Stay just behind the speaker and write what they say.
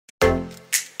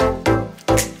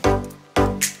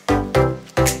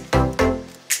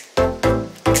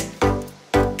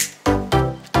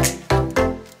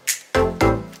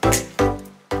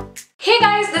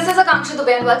Akanksha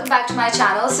Dubey and welcome back to my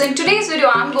channel. So in today's video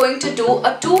I'm going to do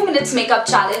a 2 minutes makeup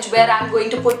challenge where I'm going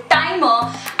to put timer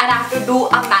and I have to do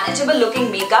a manageable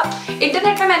looking makeup.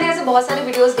 Internet पे मैंने ऐसे बहुत सारे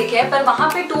videos देखे हैं पर वहाँ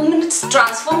पे 2 minutes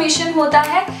transformation होता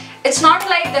है. It's not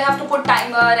like they have to put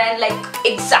timer and like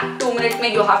exact 2 minutes में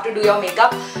you have to do your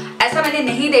makeup. ऐसा मैंने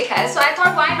नहीं देखा है. So I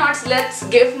thought why not let's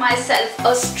give myself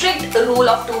a strict rule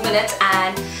of 2 minutes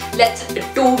and let's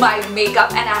do my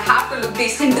makeup and I have to look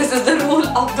decent. This is the rule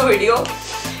of the video.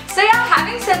 So yeah,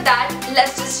 having said that,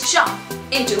 let's just jump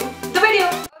into the video.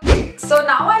 Okay, so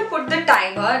now I'll put the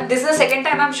timer. This is the second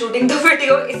time I'm shooting the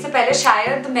video. इससे पहले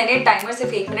शायद मैंने timer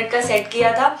सिर्फ 1 minute का set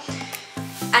किया था.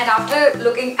 And after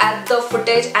looking at the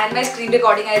footage and my screen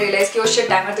recording, I realized कि वो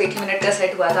shit timer तो 1 मिनट का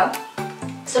set हुआ था.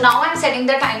 So now I'm setting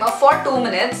the timer for 2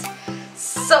 minutes.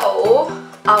 So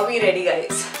are we ready,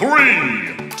 guys?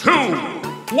 3, 2,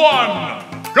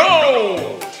 1, go!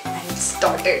 And it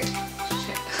started.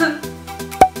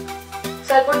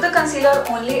 So I'll put the concealer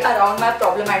only around my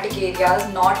problematic areas,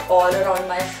 not all around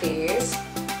my face.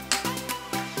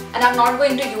 And I'm not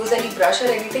going to use any brush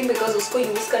or anything because उसको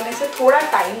use करने से थोड़ा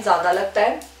time ज़्यादा लगता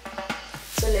है.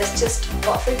 So let's just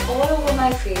buff it all over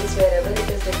my face wherever it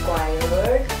is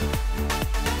required.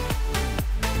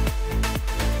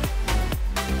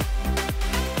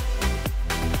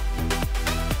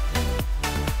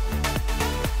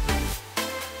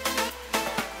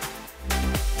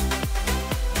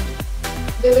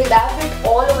 We will dab it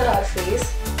all over our face.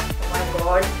 Oh my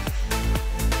god.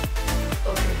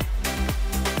 Okay.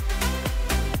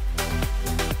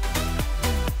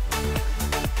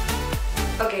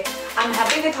 Okay, I'm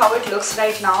happy with how it looks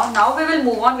right now. Now we will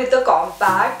move on with the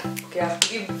compact. Okay, I have to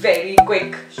be very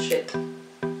quick. Shit.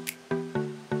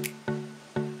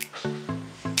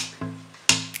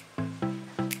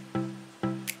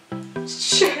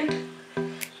 Shit.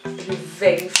 Be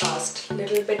very fast.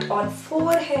 Little bit on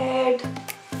forehead.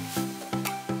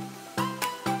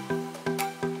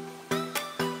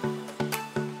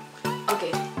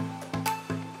 Okay,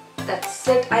 that's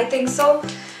it. I think so.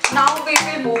 Now we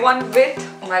will move on with.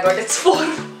 Oh my god, it's 4.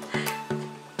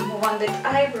 Move on with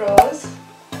eyebrows.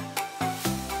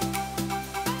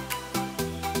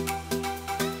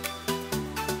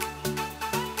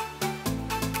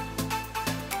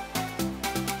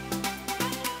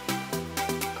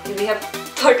 Okay, we have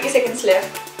 30 seconds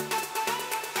left.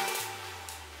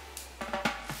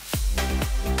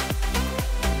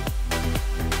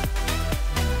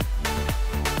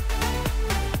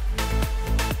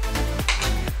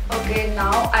 Okay,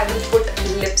 now I will put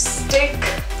lipstick.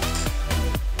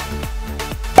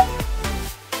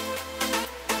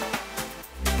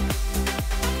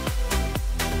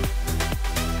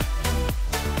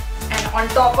 And on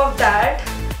top of that,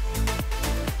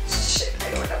 shit,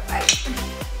 I don't have eye.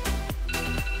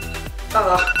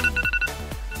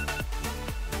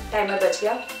 Timer बच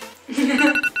गया.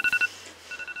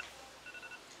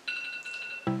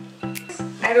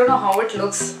 I don't know how it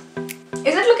looks.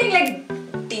 Is it looking like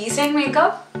decent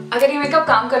makeup? अगर ये makeup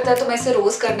काम करता है तो मैं इसे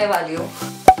रोज करने वाली हूँ.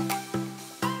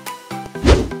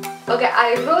 Okay,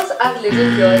 eyebrows are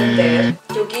little here and there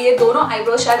क्योंकि ये दोनों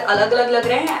eyebrows शायद अलग-अलग लग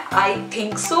रहे हैं. I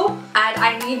think so. And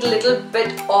I need little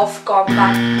bit of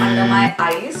compact under my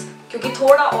eyes क्योंकि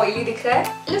थोड़ा oily दिख रहा है.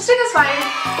 Lipstick is fine.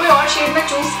 कोई और shade में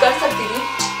choose कर सकती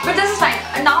थी. But this is fine.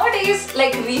 Nowadays,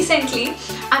 like recently,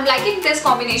 I'm liking this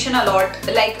combination a lot.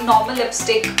 Like normal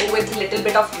lipstick with little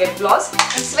bit of lip gloss.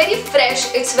 It's very fresh.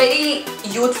 It's very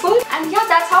youthful. And yeah,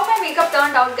 that's how my makeup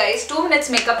turned out, guys. 2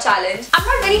 minutes makeup challenge. I'm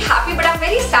not very happy, but I'm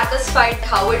very satisfied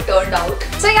how it turned out.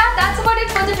 So yeah, that's about it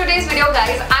for today's video,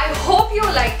 guys. I hope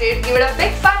you liked it. Give it a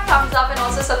big fat thumbs up and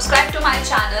also subscribe to my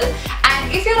channel.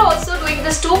 And if you're also doing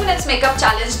this 2 minutes makeup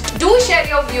challenge, do share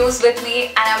your views with me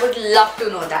and I would love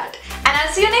to know that. And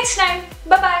I'll see you next time.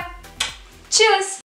 Bye bye. Cheers.